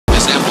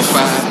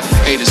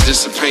haters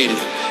dissipated.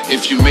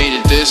 If you made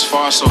it this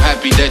far, so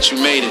happy that you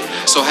made it,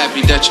 so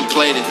happy that you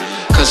played it,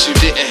 cause you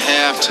didn't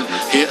have to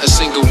hear a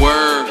single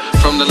word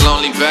from the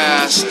lonely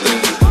bastard.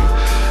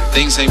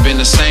 Things ain't been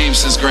the same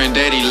since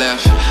granddaddy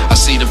left. I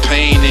see the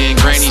pain in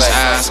granny's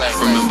eyes.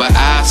 Remember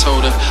I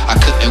told her I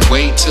couldn't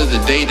wait till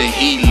the day that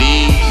he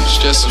leaves,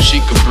 just so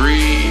she could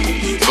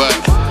breathe. But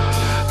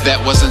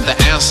that wasn't the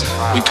answer.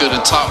 We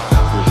could've talked,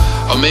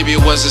 or maybe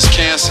it was his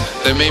cancer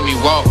that made me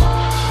walk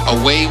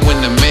away when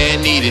the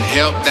man needed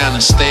help down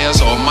the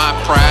stairs, or my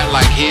pride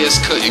like his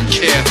couldn't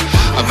care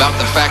about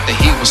the fact that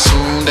he was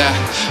soon die,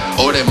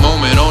 or that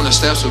moment on the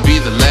steps would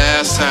be the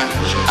last time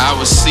I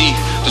would see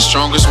the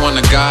strongest one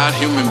of God,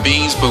 human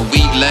beings. But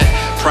we let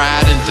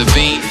pride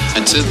intervene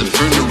until the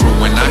funeral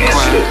when I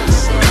cried.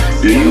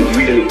 Do you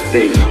really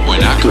think when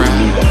I cried,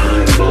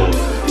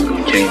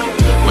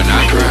 when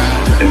I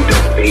cried,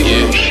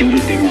 yeah,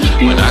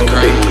 when I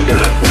cried,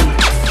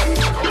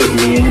 put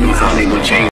me in, how they gonna change?